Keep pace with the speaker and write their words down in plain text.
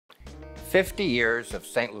50 years of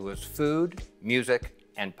St. Louis food, music,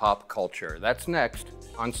 and pop culture. That's next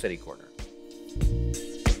on City Corner.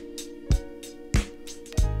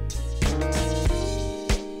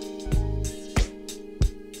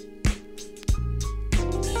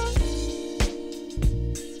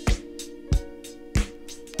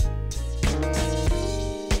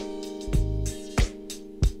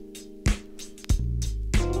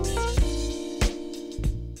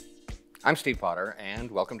 I'm Steve Potter, and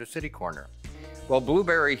welcome to City Corner. Well,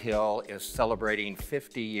 Blueberry Hill is celebrating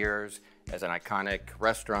 50 years as an iconic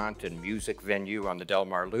restaurant and music venue on the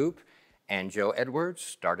Delmar Loop, and Joe Edwards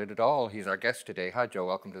started it all. He's our guest today. Hi, Joe.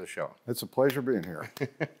 Welcome to the show. It's a pleasure being here.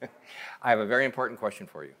 I have a very important question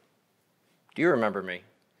for you. Do you remember me?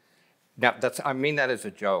 Now, I mean that as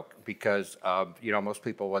a joke because, most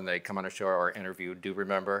people when they come on a show or interview do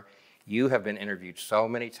remember. You have been interviewed so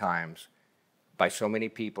many times by so many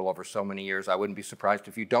people over so many years. I wouldn't be surprised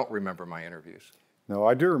if you don't remember my interviews. No,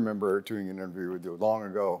 I do remember doing an interview with you long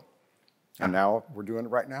ago, and now we're doing it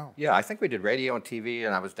right now. Yeah, I think we did radio and TV,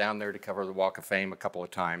 and I was down there to cover the Walk of Fame a couple of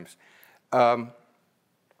times. I'm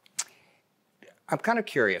kind of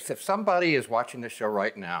curious, if somebody is watching this show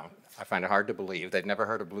right now, I find it hard to believe, they've never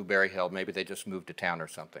heard of Blueberry Hill, maybe they just moved to town or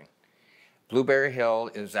something. Blueberry Hill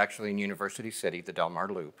is actually in University City, the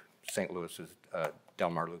Delmar Loop. St. Louis's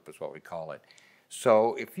Delmar Loop is what we call it.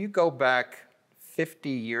 So if you go back 50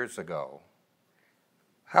 years ago,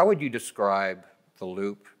 how would you describe the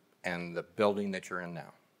Loop and the building that you're in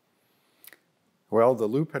now? Well, the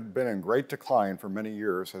Loop had been in great decline for many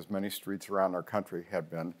years, as many streets around our country had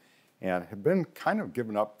been, and had been kind of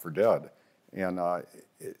given up for dead. And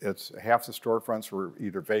it's half the storefronts were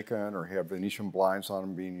either vacant or have Venetian blinds on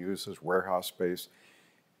them being used as warehouse space.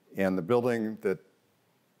 And the building that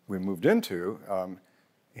we moved into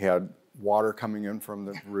had water coming in from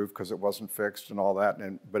the roof because it wasn't fixed and all that,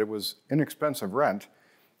 but it was inexpensive rent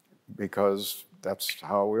because that's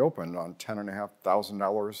how we opened, on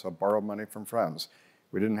 $10,500 of borrowed money from friends.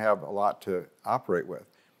 We didn't have a lot to operate with.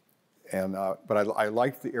 And, but I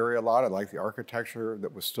liked the area a lot. I liked the architecture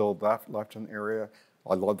that was still left in the area.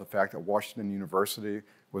 I loved the fact that Washington University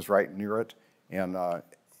was right near it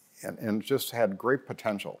and just had great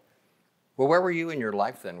potential. Well, where were you in your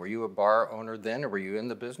life then? Were you a bar owner then, or were you in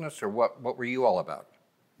the business, or what were you all about?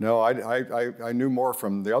 No, I knew more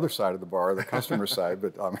from the other side of the bar, the customer side,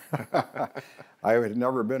 but I had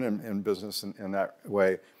never been in business in that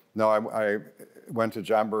way. No, I went to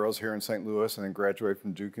John Burroughs here in St. Louis and then graduated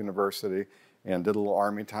from Duke University and did a little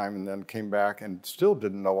Army time and then came back and still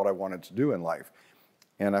didn't know what I wanted to do in life.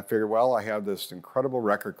 And I figured, well, I have this incredible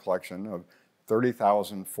record collection of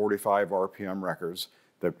 30,000 45 RPM records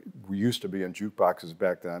that used to be in jukeboxes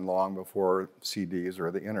back then, long before CDs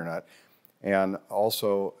or the internet, and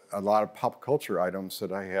also a lot of pop culture items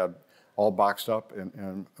that I had all boxed up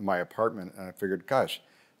in my apartment. And I figured, gosh,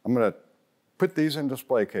 I'm gonna put these in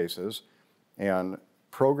display cases and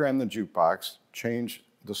program the jukebox, change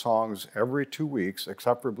the songs every 2 weeks,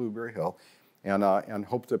 except for Blueberry Hill, and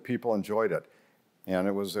hope that people enjoyed it. And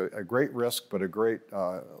it was a great risk, but a great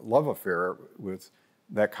love affair with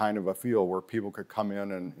that kind of a feel where people could come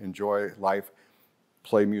in and enjoy life,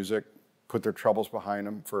 play music, put their troubles behind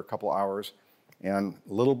them for a couple hours, and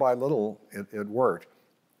little by little, it worked.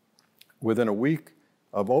 Within a week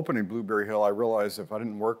of opening Blueberry Hill, I realized if I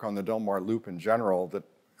didn't work on the Delmar Loop in general, that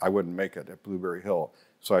I wouldn't make it at Blueberry Hill.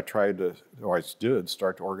 So I did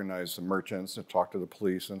start to organize the merchants and talk to the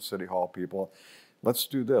police and city hall people. Let's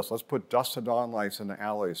do this. Let's put dusk to dawn lights in the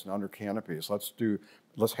alleys and under canopies.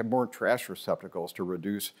 Let's have more trash receptacles to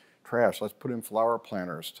reduce trash. Let's put in flower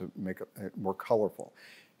planters to make it more colorful.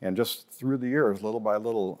 And just through the years, little by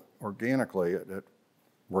little, organically, it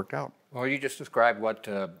worked out. Well, you just described what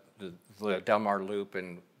the Delmar Loop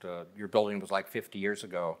and your building was like 50 years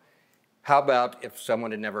ago. How about if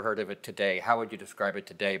someone had never heard of it today? How would you describe it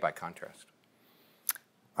today by contrast?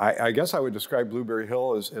 I guess I would describe Blueberry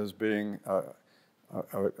Hill as being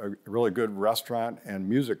a really good restaurant and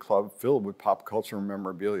music club filled with pop culture and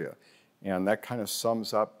memorabilia. And that kind of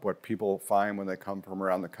sums up what people find when they come from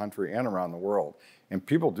around the country and around the world. And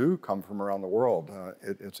people do come from around the world.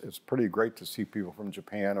 It's pretty great to see people from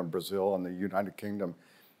Japan and Brazil and the United Kingdom.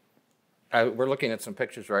 We're looking at some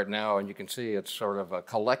pictures right now, and you can see it's sort of a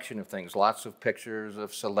collection of things, lots of pictures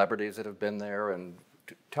of celebrities that have been there. And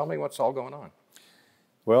tell me what's all going on.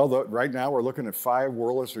 Well, right now we're looking at 5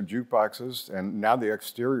 Wurlitzer jukeboxes, and now the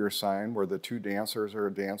exterior sign where the 2 dancers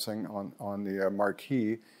are dancing on the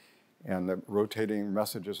marquee, and the rotating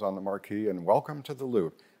messages on the marquee, and welcome to the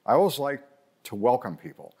Loop. I always like to welcome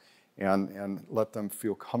people and let them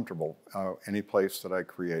feel comfortable any place that I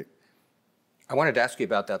create. I wanted to ask you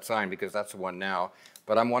about that sign because that's the one now,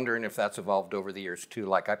 but I'm wondering if that's evolved over the years too.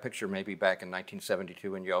 Like I picture maybe back in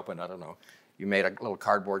 1972 when you opened, I don't know, you made a little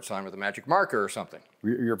cardboard sign with a magic marker or something.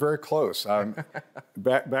 You're very close.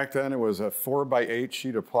 Back then it was a 4x8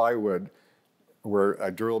 sheet of plywood where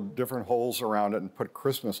I drilled different holes around it and put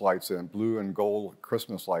Christmas lights in, blue and gold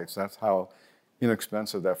Christmas lights. That's how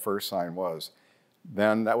inexpensive that first sign was.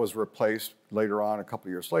 Then that was replaced later on, a couple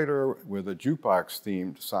of years later, with a jukebox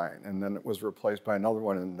themed sign. And then it was replaced by another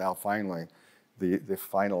one, and now finally, the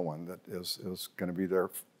final one that is going to be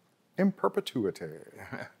there in perpetuity.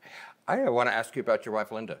 I want to ask you about your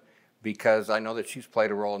wife, Linda, because I know that she's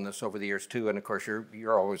played a role in this over the years too. And of course,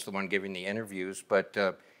 you're always the one giving the interviews, but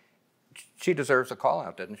she deserves a call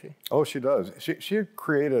out, doesn't she? Oh, she does. She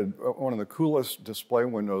created one of the coolest display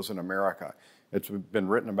windows in America. It's been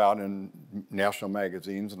written about in national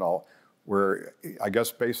magazines and all, where I guess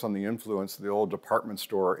based on the influence of the old department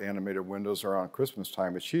store animated windows around Christmas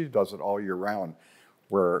time, but she does it all year round,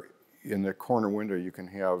 where in the corner window you can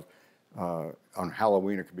have, on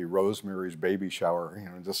Halloween, it could be Rosemary's baby shower,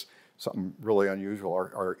 just something really unusual,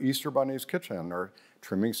 or Easter Bunny's kitchen, or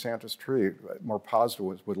trimming Santa's tree, more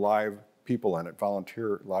positive with live people in it,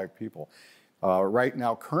 volunteer live people. Right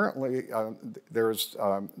now, currently, there's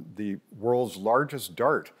the world's largest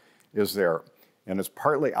dart is there. And it's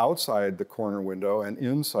partly outside the corner window and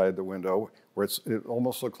inside the window, where it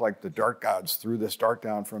almost looks like the dart gods threw this dart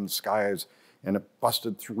down from the skies, and it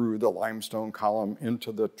busted through the limestone column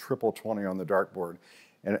into the triple 20 on the dartboard.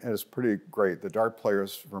 And it's pretty great. The dart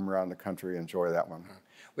players from around the country enjoy that one.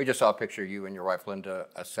 We just saw a picture of you and your wife, Linda,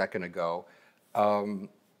 a second ago.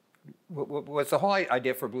 Was the whole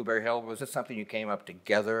idea for Blueberry Hill, was this something you came up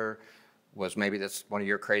together? Was maybe this one of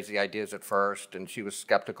your crazy ideas at first and she was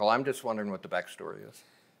skeptical? I'm just wondering what the backstory is.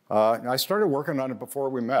 I started working on it before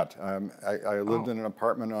we met. I lived in an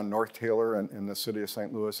apartment on North Taylor in the city of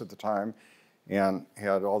St. Louis at the time, and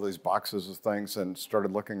had all these boxes of things and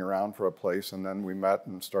started looking around for a place, and then we met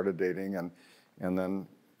and started dating, and then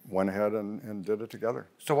went ahead and did it together.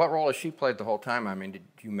 So what role has she played the whole time? I mean, did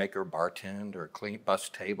you make her bartend or bus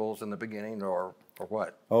tables in the beginning, or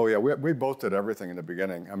what? Oh yeah, we both did everything in the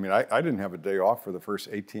beginning. I mean, I didn't have a day off for the first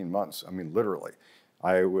 18 months. I mean, literally.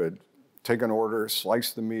 I would take an order,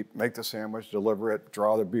 slice the meat, make the sandwich, deliver it,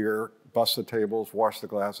 draw the beer, bus the tables, wash the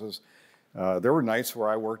glasses. There were nights where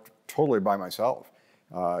I worked totally by myself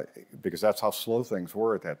because that's how slow things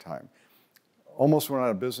were at that time. Almost went out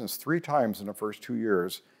of business 3 times in the first 2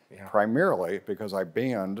 years, primarily because I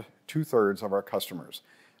banned 2/3 of our customers.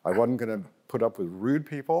 I wasn't going to put up with rude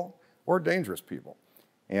people or dangerous people.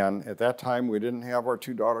 And at that time, we didn't have our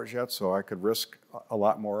 2 daughters yet, so I could risk a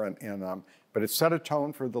lot more. But it set a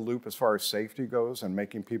tone for the Loop as far as safety goes and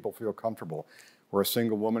making people feel comfortable, where a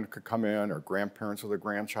single woman could come in or grandparents with a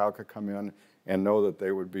grandchild could come in and know that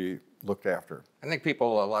they would be looked after. I think a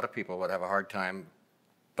lot of people would have a hard time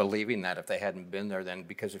believing that if they hadn't been there then,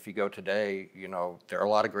 because if you go today, there are a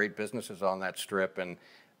lot of great businesses on that strip, and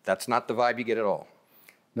that's not the vibe you get at all.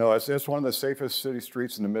 No, it's one of the safest city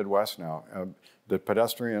streets in the Midwest now. The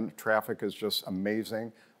pedestrian traffic is just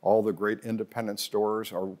amazing. All the great independent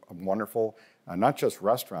stores are wonderful. Not just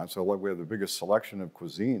restaurants, although we have the biggest selection of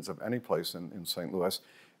cuisines of any place in St. Louis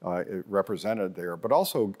represented there, but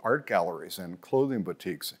also art galleries and clothing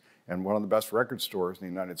boutiques, and one of the best record stores in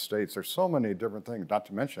the United States. There's so many different things, not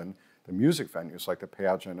to mention the music venues like the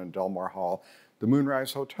Pageant and Delmar Hall, the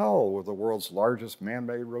Moonrise Hotel with the world's largest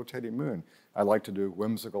man-made rotating moon. I like to do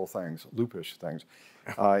whimsical things, loopish things.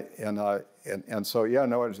 And so, yeah,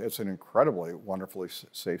 no, it's an incredibly wonderfully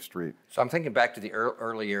safe street. So I'm thinking back to the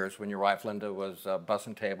early years when your wife, Linda, was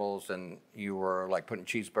bussing tables and you were like putting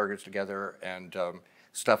cheeseburgers together and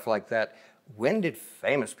stuff like that. When did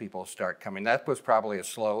famous people start coming? That was probably a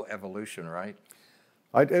slow evolution, right?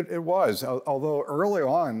 It was, although early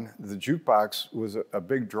on, the jukebox was a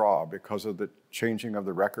big draw because of the changing of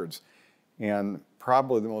the records. And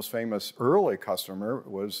probably the most famous early customer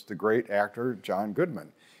was the great actor John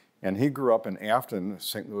Goodman. And he grew up in Afton,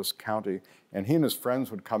 St. Louis County, and he and his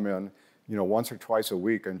friends would come in, once or twice a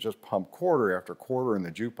week and just pump quarter after quarter in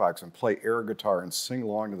the jukebox and play air guitar and sing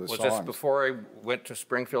along to the songs. Was this before I went to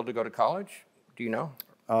Springfield to go to college? Do you know?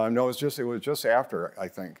 No, it was just after, I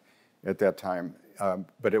think, at that time.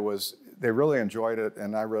 But they really enjoyed it,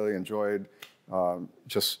 and I really enjoyed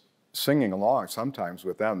just singing along sometimes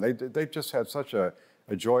with them. They just had such a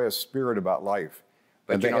joyous spirit about life.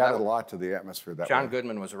 But and they added a lot to the atmosphere that way. John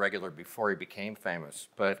Goodman was a regular before he became famous,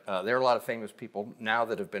 but there are a lot of famous people now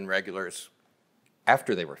that have been regulars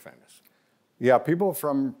after they were famous. Yeah, people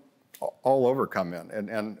from all over come in,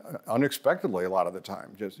 and unexpectedly a lot of the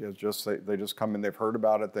time. They just come in, they've heard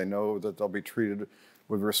about it, they know that they'll be treated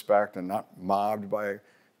with respect and not mobbed by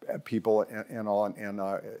people and all. And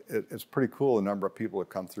it's pretty cool the number of people that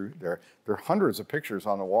come through there. There are hundreds of pictures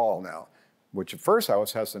on the wall now, which at first I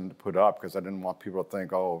was hesitant to put up because I didn't want people to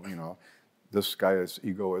think, oh, you know, this guy's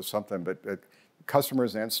ego is something. But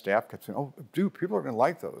customers and staff kept saying, oh, dude, people are going to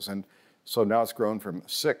like those. And so now it's grown from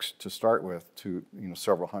 6 to start with to, you know,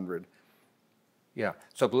 several hundred. Yeah.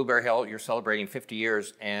 So Blueberry Hill, you're celebrating 50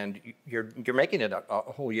 years, and you're making it a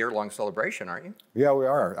whole year-long celebration, aren't you? Yeah, we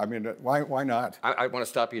are. I mean, why not? I want to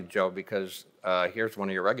stop you, Joe, because here's one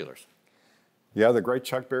of your regulars. Yeah, the great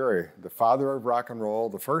Chuck Berry, the father of rock and roll,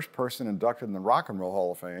 the first person inducted in the Rock and Roll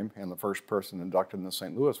Hall of Fame, and the first person inducted in the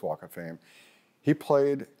St. Louis Walk of Fame. He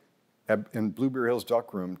played in Blueberry Hill's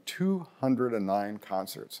Duck Room 209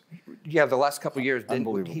 concerts. Yeah, the last couple of years,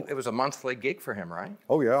 Unbelievable. It was a monthly gig for him, right?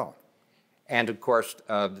 Oh, yeah. And of course,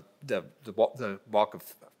 the Walk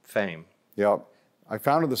of Fame. Yeah. I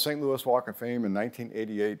founded the St. Louis Walk of Fame in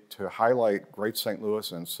 1988 to highlight great St.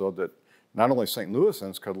 Louisans so that not only St.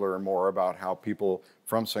 Louisans could learn more about how people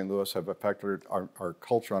from St. Louis have affected our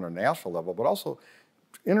culture on a national level, but also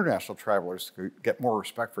international travelers could get more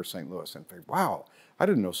respect for St. Louis and think, wow, I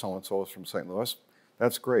didn't know so-and-so was from St. Louis.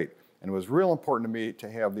 That's great. And it was real important to me to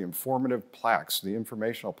have the informative plaques, the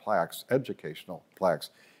informational plaques, educational plaques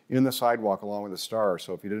in the sidewalk along with the star.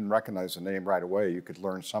 So if you didn't recognize the name right away, you could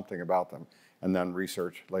learn something about them and then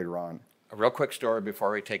research later on. A real quick story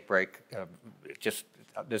before we take break.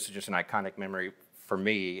 This is just an iconic memory for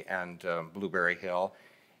me and Blueberry Hill.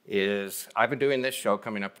 Is I've been doing this show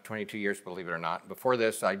coming up 22 years, believe it or not. Before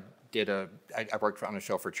this, I worked on a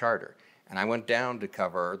show for Charter, and I went down to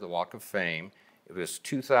cover the Walk of Fame. It was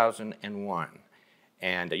 2001,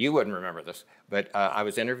 and you wouldn't remember this, but I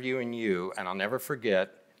was interviewing you, and I'll never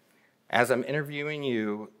forget. As I'm interviewing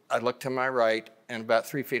you, I look to my right, and about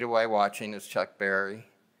 3 feet away watching is Chuck Berry.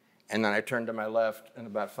 And then I turned to my left, and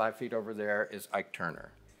about 5 feet over there is Ike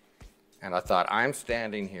Turner. And I thought, I'm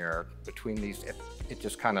standing here between these. It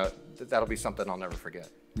just kind of, that'll be something I'll never forget.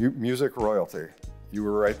 Music royalty. You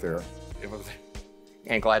were right there. It was,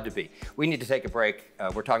 and glad to be. We need to take a break.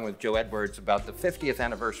 We're talking with Joe Edwards about the 50th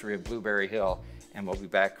anniversary of Blueberry Hill, and we'll be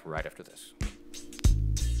back right after this.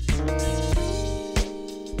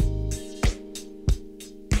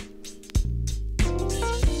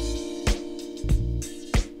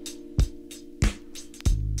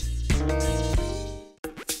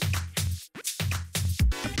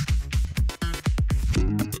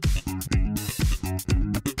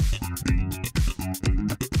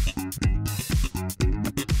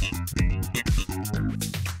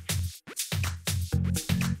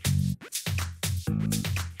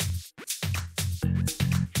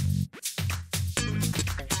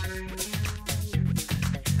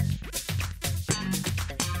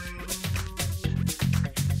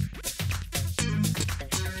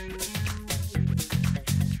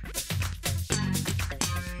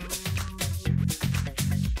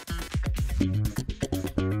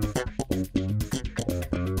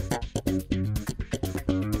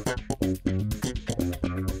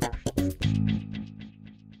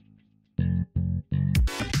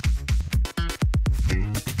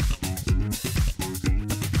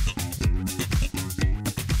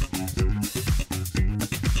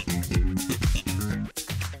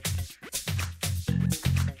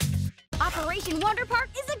 Wonder Park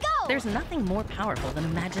is a go! There's nothing more powerful than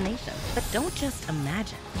imagination. But don't just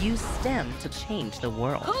imagine. Use STEM to change the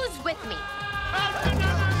world. Who's with me?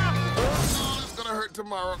 Oh, it's gonna hurt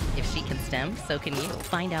tomorrow. If she can STEM, so can you.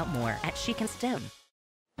 Find out more at She Can STEM.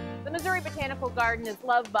 The Missouri Botanical Garden is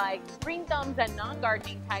loved by green thumbs and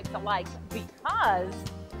non-gardening types alike because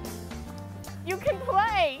you can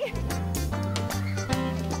play.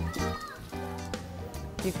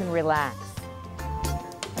 You can relax.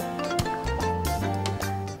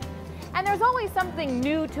 And there's always something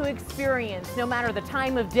new to experience, no matter the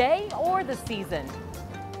time of day or the season.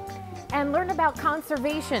 And learn about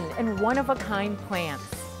conservation and one-of-a-kind plants.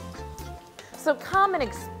 So come and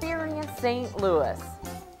experience St. Louis.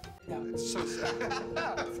 Yeah, it's so sad.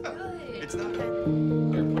 It's good. It's not.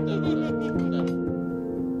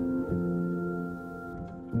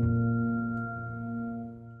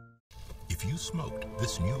 If you smoked,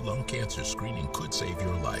 this new lung cancer screening could save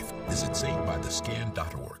your life. Visit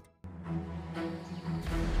SaveByTheScan.org.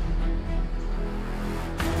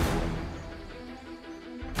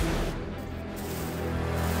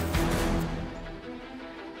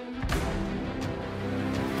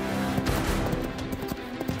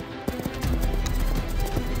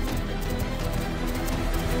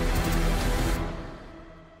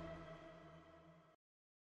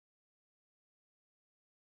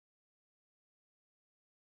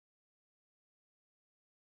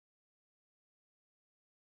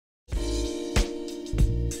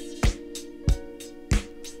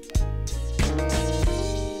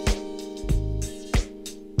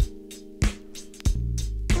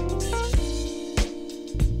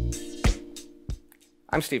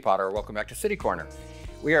 I'm Steve Potter. Welcome back to City Corner.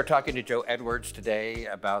 We are talking to Joe Edwards today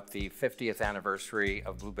about the 50th anniversary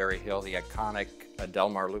of Blueberry Hill, the iconic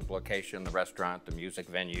Delmar Loop location, the restaurant, the music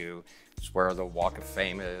venue. It's where the Walk of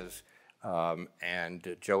Fame is.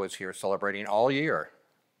 And Joe is here celebrating all year.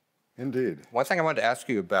 Indeed. One thing I wanted to ask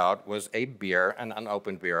you about was a beer, an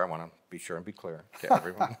unopened beer. I want to be sure and be clear to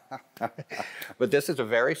everyone. But this is a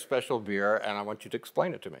very special beer, and I want you to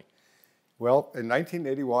explain it to me. Well, in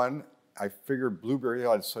 1981, I figured Blueberry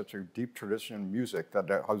Hill had such a deep tradition in music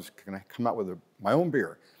that I was going to come out with my own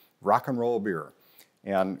beer, rock and roll beer,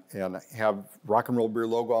 and have rock and roll beer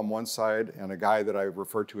logo on one side and a guy that I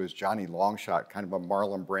refer to as Johnny Longshot, kind of a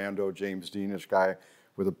Marlon Brando, James Deanish guy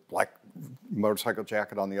with a black motorcycle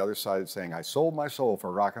jacket on the other side saying, "I sold my soul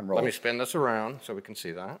for rock and roll." Let me spin this around so we can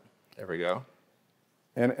see that. There we go.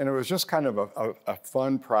 And it was just kind of a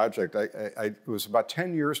fun project. It was about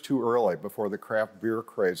 10 years too early before the craft beer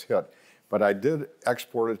craze hit. But I did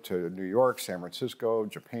export it to New York, San Francisco,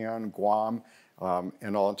 Japan, Guam,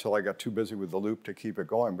 and all until I got too busy with the Loop to keep it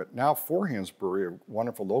going. But now Four Hands Brewery, a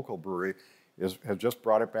wonderful local brewery, has just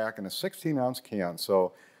brought it back in a 16-ounce can.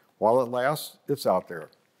 So while it lasts, it's out there.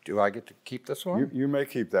 Do I get to keep this one? You may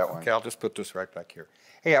keep that one. Okay, I'll just put this right back here.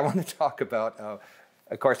 Hey, I want to talk about,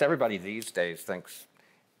 of course, everybody these days thinks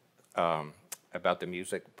about the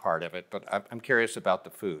music part of it, but I'm curious about the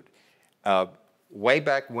food. Way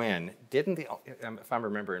back when, if I'm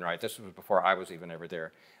remembering right, this was before I was even ever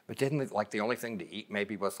there, but didn't like the only thing to eat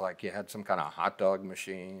maybe was like you had some kind of hot dog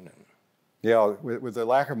machine? And... Yeah, with the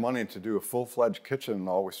lack of money to do a full-fledged kitchen and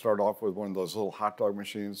all, we started off with one of those little hot dog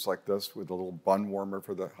machines like this with a little bun warmer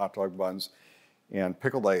for the hot dog buns and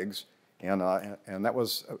pickled eggs, and that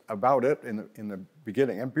was about it in the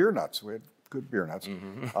beginning. And beer nuts, we had good beer nuts.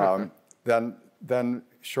 Mm-hmm. Then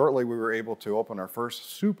shortly we were able to open our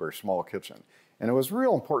first super small kitchen. And it was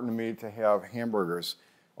real important to me to have hamburgers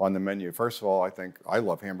on the menu. First of all, I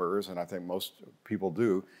love hamburgers, and I think most people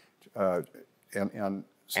do.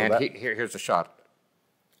 Here's a shot.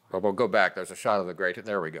 Well, we'll go back. There's a shot of the great.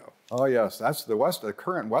 There we go. Oh yes, that's the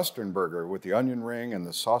current Western burger with the onion ring and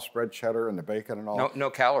the soft spread cheddar and the bacon and all. No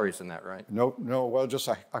calories in that, right? No. Well, just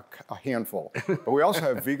a handful. But we also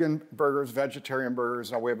have vegan burgers, vegetarian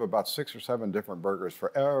burgers. Now we have about 6 or 7 different burgers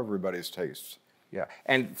for everybody's tastes. Yeah,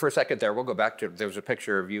 and for a second there, we'll go back to, there was a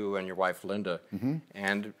picture of you and your wife, Linda, mm-hmm.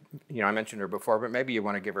 and I mentioned her before, but maybe you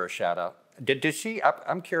want to give her a shout out. Did she,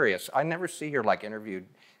 I'm curious, I never see her like interviewed,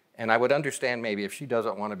 and I would understand maybe if she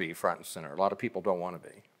doesn't want to be front and center. A lot of people don't want to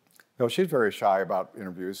be. No, she's very shy about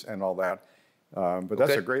interviews and all that, but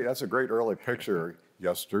that's a great early picture.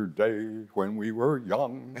 Yesterday when we were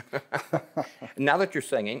young. Now that you're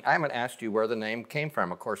singing, I haven't asked you where the name came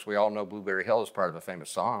from. Of course, we all know Blueberry Hill is part of a famous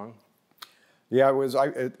song. Yeah, it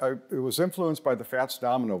was influenced by the Fats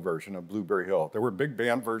Domino version of Blueberry Hill. There were big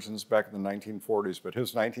band versions back in the 1940s, but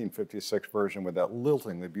his 1956 version with that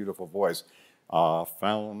liltingly beautiful voice, I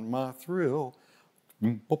found my thrill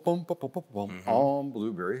on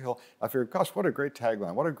Blueberry Hill. I figured, gosh, what a great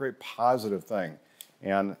tagline, what a great positive thing.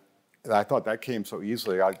 And I thought that came so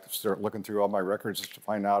easily. I started looking through all my records just to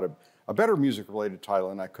find out a better music-related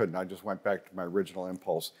title, and I couldn't. I just went back to my original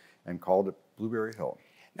impulse and called it Blueberry Hill.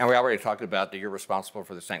 Now, we already talked about that you're responsible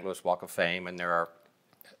for the St. Louis Walk of Fame, and there are,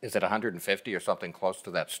 is it 150 or something close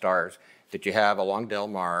to that, stars that you have along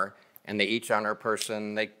Delmar, and they each honor a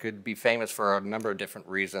person. They could be famous for a number of different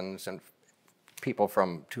reasons, and people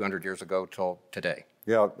from 200 years ago till today.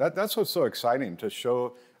 Yeah, that's what's so exciting to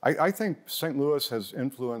show. I think St. Louis has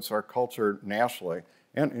influenced our culture nationally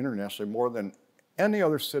and internationally more than any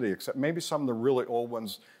other city, except maybe some of the really old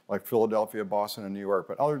ones like Philadelphia, Boston, and New York.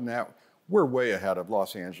 But other than that, we're way ahead of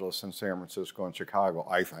Los Angeles and San Francisco and Chicago,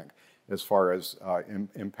 I think, as far as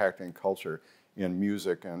impacting culture in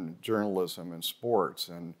music and journalism and sports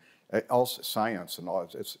and also science and all.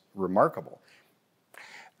 It's remarkable.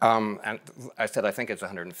 And I said I think it's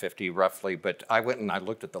 150 roughly, but I went and I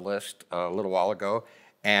looked at the list a little while ago,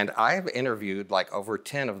 and I've interviewed like over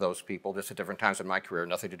 10 of those people just at different times in my career,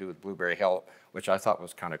 nothing to do with Blueberry Hill, which I thought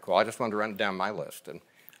was kind of cool. I just wanted to run down my list, and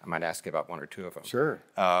I might ask you about 1 or 2 of them. Sure.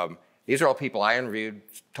 These are all people I interviewed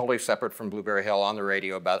totally separate from Blueberry Hill on the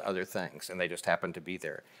radio about other things, and they just happened to be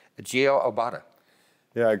there. Gio Obata.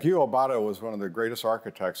 Yeah, Gio Obata was one of the greatest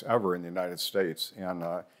architects ever in the United States,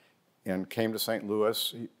 and came to St.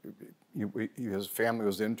 Louis. His family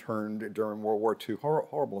was interned during World War II,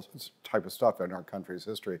 horrible type of stuff in our country's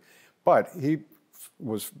history. But he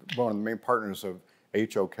was one of the main partners of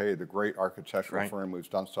HOK, the great architectural firm who's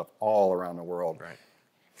done stuff all around the world. Right.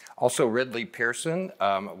 Also, Ridley Pearson,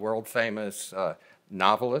 a world-famous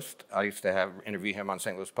novelist. I used to interview him on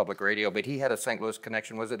St. Louis Public Radio, but he had a St. Louis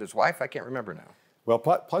connection. Was it his wife? I can't remember now. Well,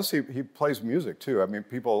 plus he plays music too. I mean,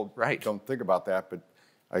 people Right. don't think about that, but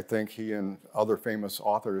I think he and other famous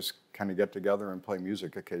authors kind of get together and play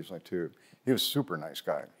music occasionally too. He was a super nice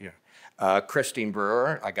guy. Yeah. Christine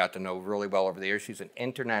Brewer, I got to know really well over the years. She's an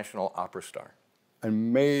international opera star.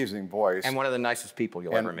 Amazing voice. And one of the nicest people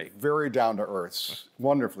you'll ever meet. Very down to earth,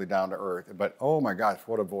 wonderfully down to earth. But oh my gosh,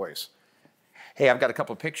 what a voice. Hey, I've got a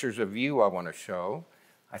couple of pictures of you I want to show.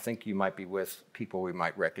 I think you might be with people we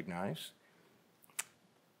might recognize.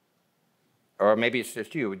 Or maybe it's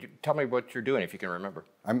just you. Would you tell me what you're doing if you can remember?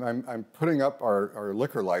 I'm putting up our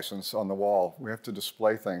liquor license on the wall. We have to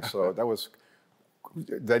display things. So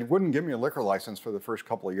they wouldn't give me a liquor license for the first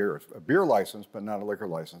couple of years. A beer license, but not a liquor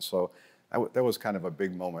license. So that was kind of a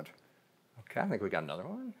big moment. Okay, I think we got another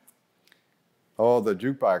one. Oh, the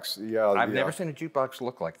jukebox. Yeah. I've never seen a jukebox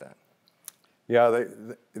look like that. Yeah,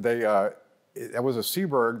 that was a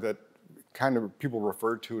Seaberg that kind of people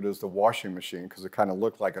referred to it as the washing machine because it kind of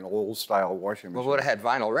looked like an old style washing machine. Well, it would have had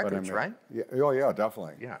vinyl But records, right? Yeah, oh yeah,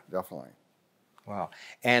 definitely. Yeah. Definitely. Wow.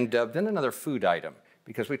 And then another food item,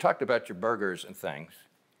 because we talked about your burgers and things.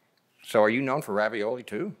 So are you known for ravioli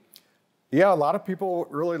too? Yeah, a lot of people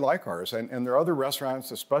really like ours. And there are other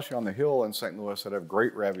restaurants, especially on the hill in St. Louis, that have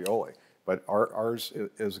great ravioli. But ours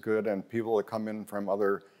is good, and people that come in from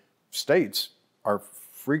other states are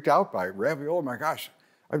freaked out by ravioli. Oh my gosh,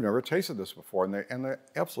 I've never tasted this before, and they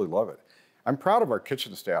absolutely love it. I'm proud of our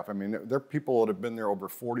kitchen staff. I mean, they're people that have been there over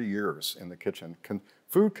 40 years in the kitchen.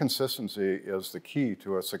 Food consistency is the key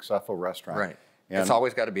to a successful restaurant. Right. And it's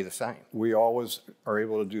always got to be the same. we always are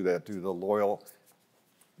able to do that due to the loyal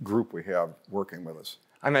group we have working with us.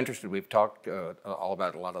 I'm interested. We've talked all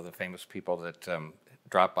about a lot of the famous people that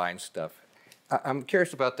drop by and stuff. I'm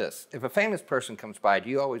curious about this. If a famous person comes by, do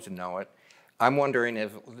you always know it? I'm wondering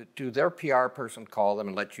do their PR person call them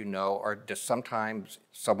and let you know, or does sometimes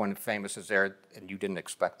someone famous is there and you didn't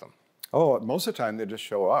expect them? Oh, most of the time they just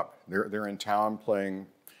show up. They're in town playing,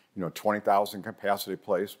 20,000 capacity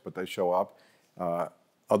place, but they show up.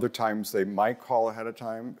 Other times they might call ahead of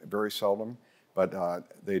time, very seldom, but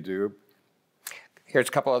they do. Here's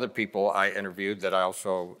a couple other people I interviewed that I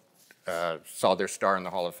also saw their star in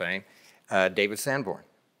the Hall of Fame. David Sanborn.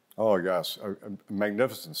 Oh yes, a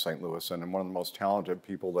magnificent St. Louis, and one of the most talented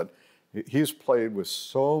people that he's played with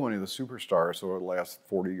so many of the superstars over the last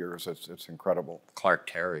 40 years. It's incredible. Clark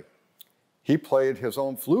Terry. He played his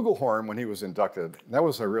own flugelhorn when he was inducted. That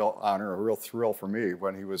was a real honor, a real thrill for me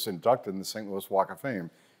when he was inducted in the St. Louis Walk of Fame.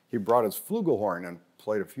 He brought his flugelhorn and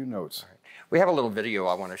played a few notes. Right. We have a little video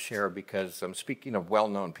I want to share because speaking of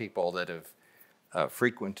well-known people that have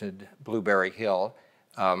frequented Blueberry Hill,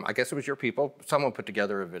 I guess it was your people. Someone put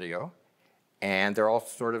together a video, and they're all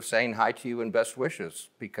sort of saying hi to you and best wishes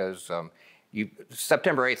because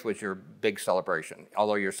September 8th was your big celebration,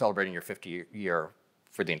 although you're celebrating your 50th year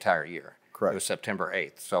for the entire year. Correct. It was September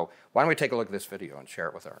 8th. So why don't we take a look at this video and share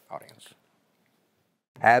it with our audience.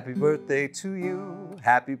 Happy birthday to you,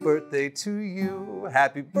 happy birthday to you,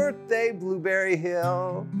 happy birthday, Blueberry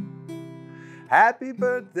Hill. Happy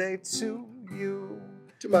birthday to you.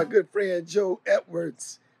 To my good friend Joe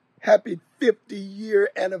Edwards, happy 50-year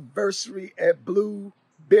anniversary at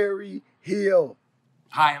Blueberry Hill.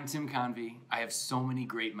 Hi, I'm Tim Convey. I have so many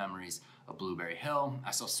great memories of Blueberry Hill.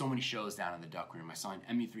 I saw so many shows down in the Duck Room. I saw an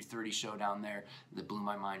MU330 show down there that blew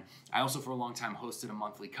my mind. I also, for a long time, hosted a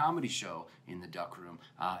monthly comedy show in the Duck Room,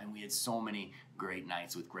 and we had so many great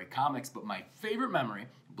nights with great comics. But my favorite memory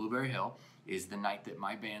of Blueberry Hill is the night that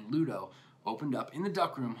my band Ludo opened up in the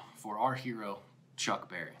Duck Room for our hero, Chuck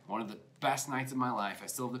Berry. One of the best nights of my life. I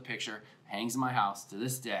still have the picture, hangs in my house to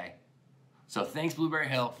this day. So thanks, Blueberry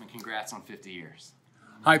Hill, and congrats on 50 years.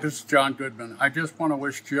 Hi, this is John Goodman. I just want to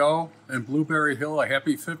wish Joe and Blueberry Hill a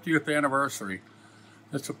happy 50th anniversary.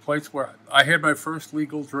 It's a place where I had my first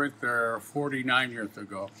legal drink there 49 years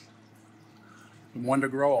ago. And one to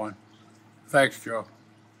grow on. Thanks, Joe.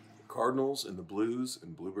 Cardinals and the Blues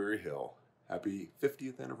in Blueberry Hill. Happy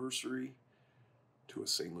 50th anniversary to a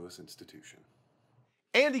St. Louis institution.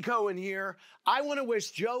 Andy Cohen here. I want to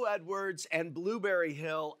wish Joe Edwards and Blueberry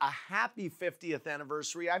Hill a happy 50th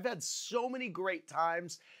anniversary. I've had so many great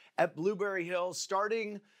times at Blueberry Hill,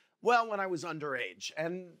 starting, well, when I was underage.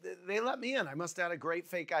 And they let me in. I must have had a great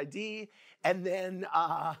fake ID. And then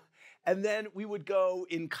we would go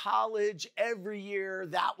in college every year.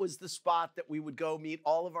 That was the spot that we would go meet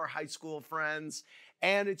all of our high school friends.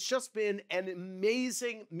 And it's just been an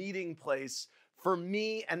amazing meeting place for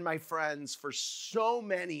me and my friends for so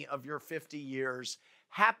many of your 50 years.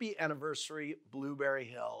 Happy anniversary, Blueberry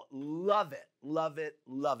Hill. Love it, love it,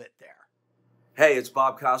 love it there. Hey, it's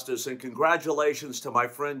Bob Costas, and congratulations to my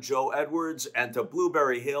friend Joe Edwards and to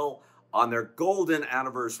Blueberry Hill on their golden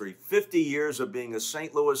anniversary, 50 years of being a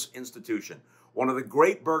St. Louis institution. One of the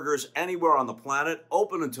great burgers anywhere on the planet,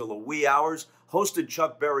 open until the wee hours, hosted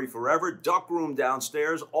Chuck Berry forever, duck room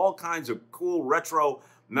downstairs, all kinds of cool retro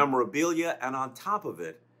memorabilia, and on top of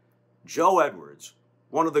it, Joe Edwards,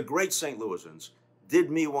 one of the great St. Louisans, did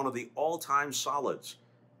me one of the all-time solids.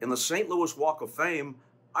 In the St. Louis Walk of Fame,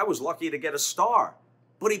 I was lucky to get a star,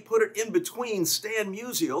 but he put it in between Stan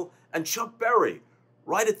Musial and Chuck Berry,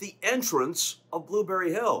 right at the entrance of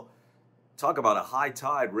Blueberry Hill. Talk about a high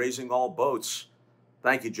tide raising all boats.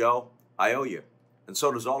 Thank you, Joe. I owe you. And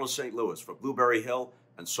so does all of St. Louis for Blueberry Hill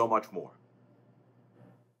and so much more.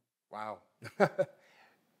 Wow.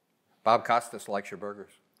 Bob Costas likes your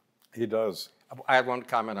burgers. He does. I had one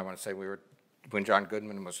comment I want to say. When John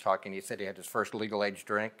Goodman was talking, he said he had his first legal age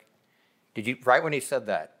drink. Right when he said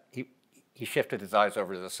that, he shifted his eyes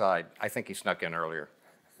over to the side. I think he snuck in earlier.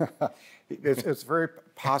 It's very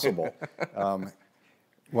possible.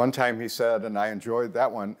 One time he said, and I enjoyed that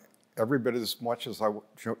one every bit as much as I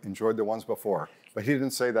enjoyed the ones before. But he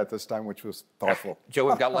didn't say that this time, which was thoughtful. Joe,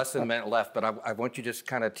 we've got less than a minute left, but I want you to just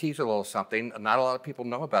kind of tease a little something. Not a lot of people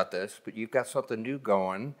know about this, but you've got something new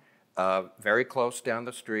going, very close down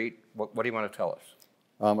the street. What do you want to tell us?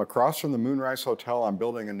 Across from the Moonrise Hotel, I'm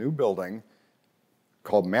building a new building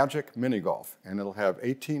called Magic Mini Golf, and it'll have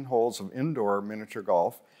 18 holes of indoor miniature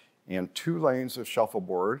golf and 2 lanes of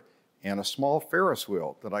shuffleboard and a small Ferris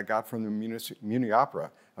wheel that I got from the Muni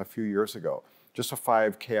Opera a few years ago. Just a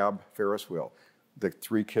 5-cab Ferris wheel that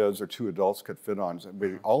 3 kids or 2 adults could fit on. It'll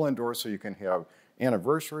be all indoors so you can have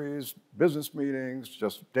anniversaries, business meetings,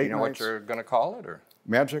 just date nights. You know what you're going to call it, or?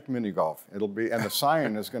 Magic Mini Golf. It'll be, and the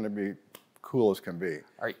sign is going to be cool as can be.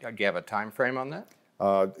 Do you have a time frame on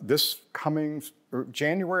that? This coming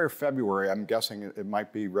January or February, I'm guessing it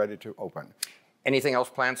might be ready to open. Anything else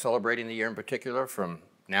planned celebrating the year in particular from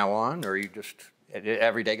now on, or are you just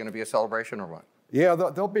every day going to be a celebration, or what? Yeah,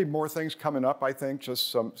 there'll be more things coming up, I think,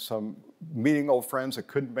 just some meeting old friends that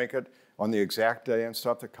couldn't make it on the exact day and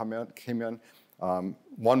stuff that came in.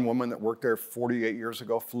 One woman that worked there 48 years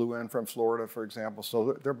ago flew in from Florida, for example,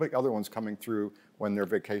 so there'll be other ones coming through when their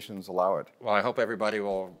vacations allow it. Well, I hope everybody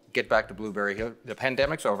will get back to Blueberry Hill. The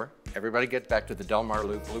pandemic's over. Everybody get back to the Delmar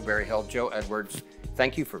Loop, Blueberry Hill. Joe Edwards,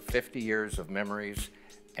 thank you for 50 years of memories.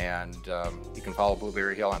 And you can follow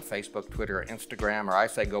Blueberry Hill on Facebook, Twitter, or Instagram, or I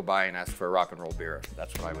say go by and ask for a rock and roll beer.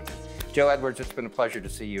 That's what I would do. Joe Edwards, it's been a pleasure to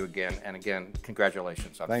see you again. And again,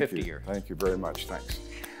 congratulations on 50 years. Thank you very much. Thanks.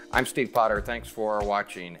 I'm Steve Potter. Thanks for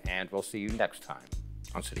watching, and we'll see you next time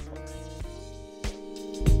on City Corner.